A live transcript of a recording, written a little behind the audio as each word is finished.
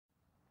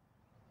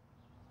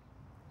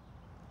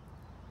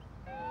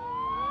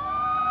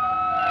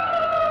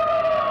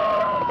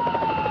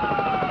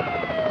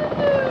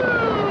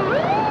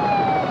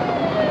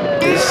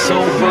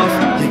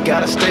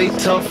gotta stay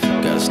tough.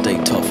 Gotta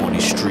stay tough on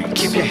these streets.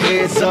 Keep your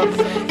heads up,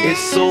 it's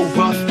so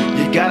rough.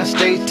 You gotta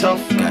stay tough.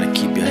 Gotta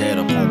keep your head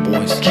up,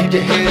 homeboys. Keep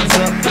your heads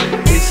up,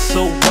 it's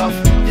so rough.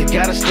 You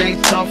gotta stay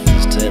tough.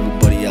 It's to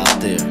everybody out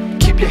there.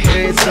 Keep your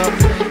heads up,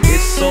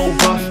 it's so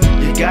rough.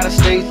 You gotta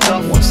stay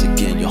tough. Once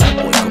again, your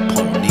homeboy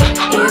Capone-E. It's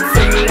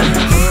a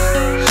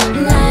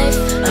life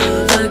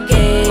of a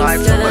gangster.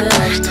 Life of a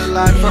gangster,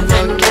 life of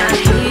a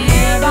gangster.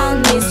 Here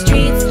on these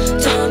streets,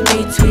 torn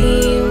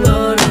between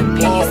war and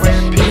peace. War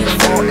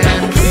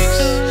and peace.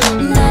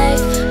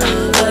 Life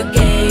of a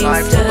gangster.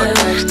 Life of a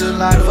gangster,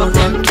 life of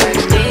a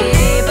gangster.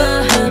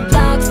 Neighborhood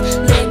blocks,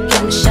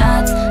 licking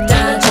shots,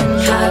 dodging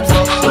cops.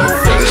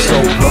 So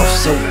rough,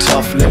 so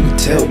tough, let me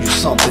tell you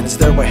something. Is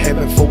there a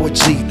heaven for a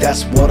G?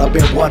 That's what I've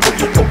been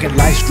wondering. Broken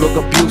lives, drug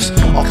abuse,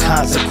 all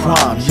kinds of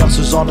crime.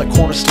 Youngsters on the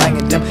corner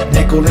slanging them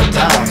nickel and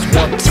dimes.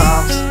 One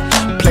times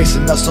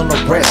placing us on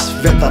arrest.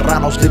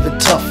 Veteranos living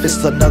tough,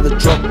 it's another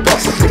drug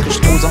bust. Liquor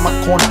stores on my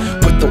corner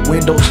with the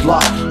windows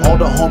locked. All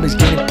the homies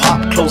getting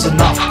popped, closing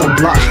off the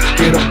block.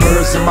 Get the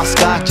birds in my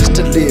sky just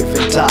to live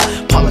and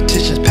die.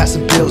 Politicians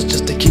passing bills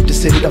just to keep the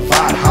city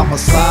divided.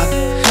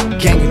 Homicide,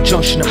 gang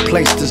injunction in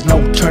place, there's no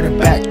turning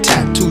back.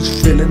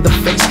 Tattoos filling the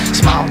face,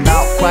 smile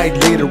now, cry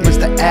later is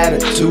the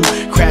attitude.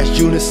 Crash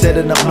units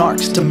setting up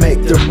narcs to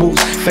make their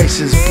moves.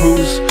 Faces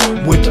bruised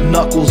with the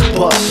knuckles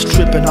bust,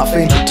 stripping off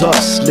angel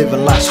dust,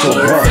 living life so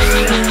rough.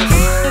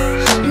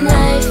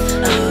 Life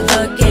of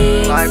a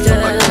gangster. Life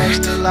of a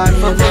gangster,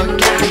 life of a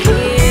gangster.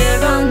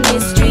 Here on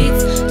these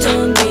streets,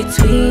 torn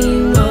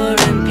between war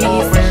and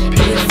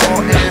peace.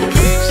 War and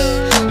peace.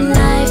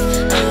 Life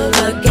of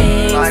a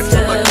gangster. Life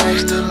of a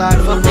gangster,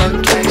 life of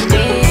a gangster.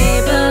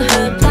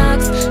 Neighborhood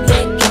blocks,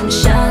 licking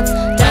shots,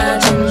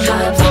 dodging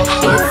cops.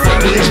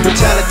 Police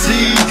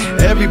brutality.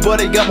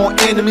 Everybody got more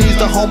enemies.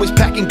 The homies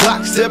packing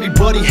Glocks.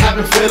 Everybody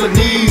having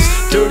felonies.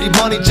 Dirty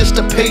money just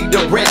to pay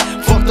the rent.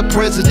 Fuck the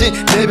president.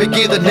 Never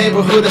gave the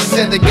neighborhood a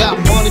cent. They got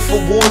money for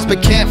wars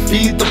but can't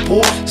feed the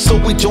poor. So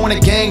we join a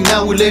gang.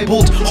 Now we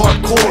labeled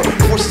hardcore.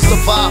 Forced to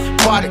survive.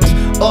 Products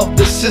of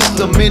the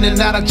system. In and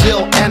out of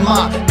jail. And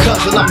my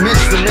cousin, I miss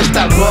them. It's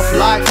that rough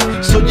life.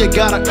 So you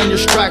gotta earn your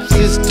stripes.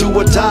 It's do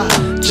or die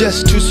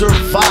just to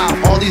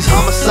survive. All these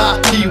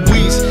homicide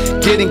pee-wees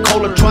getting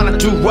colder, trying to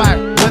do right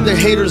when they're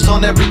haters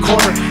on every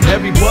corner.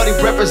 Everybody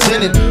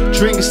represented,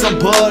 drinking some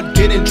bud,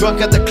 getting drunk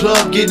at the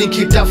club, getting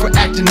kicked out for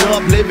acting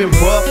up, living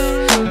rough.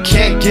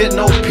 Can't get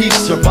no peace.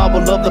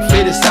 Survival of the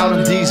fittest out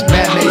in these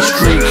man-made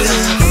streets.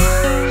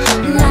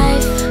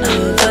 Life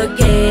of a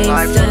gangster.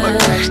 Life of a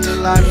gangster,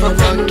 life of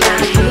a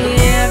gangster.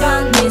 Here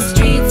on these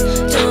streets,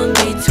 torn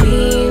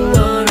between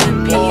war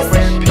and peace.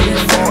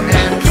 War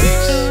and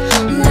peace.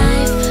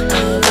 Life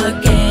of a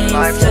gangster.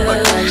 Life of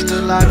a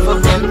gangster, life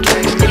of a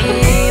gangster.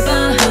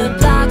 Neighborhood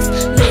blocks,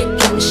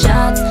 licking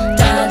shots,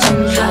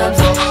 dodging cops.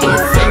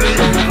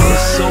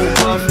 It's so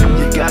rough,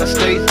 you gotta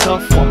stay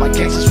tough. All my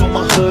gangsters from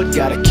my hood,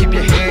 gotta keep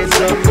your heads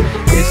up.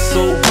 It's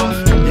so rough,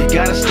 you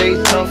gotta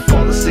stay tough.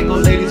 All the single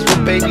ladies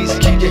with babies,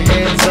 keep your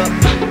hands up.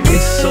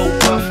 It's so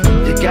rough,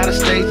 you gotta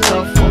stay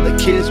tough. All the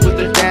kids with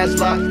their dads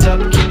locked up,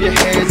 keep your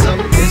heads up.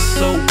 It's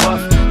so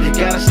rough, you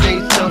gotta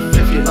stay tough.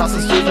 If you're lost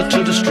and soldier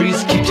to the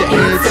streets, keep your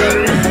heads up.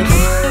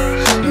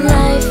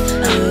 Life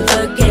of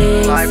a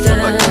gangster. Life of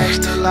a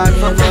gangster,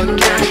 life of a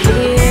gangster.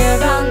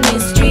 Here on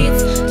these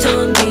streets,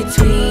 torn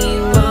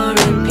between war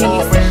and peace.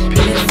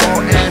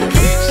 War and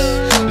peace.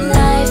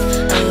 Life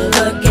of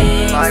a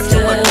gangster. Life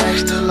of a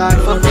gangster,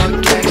 life of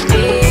a gangster.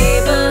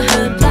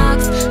 Neighborhood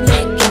blocks,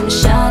 licking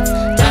shots,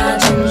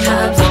 dodging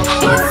cops.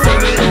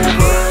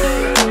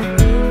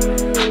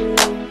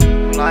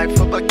 Life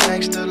of a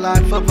gangster,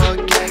 life of a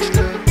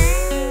gangster.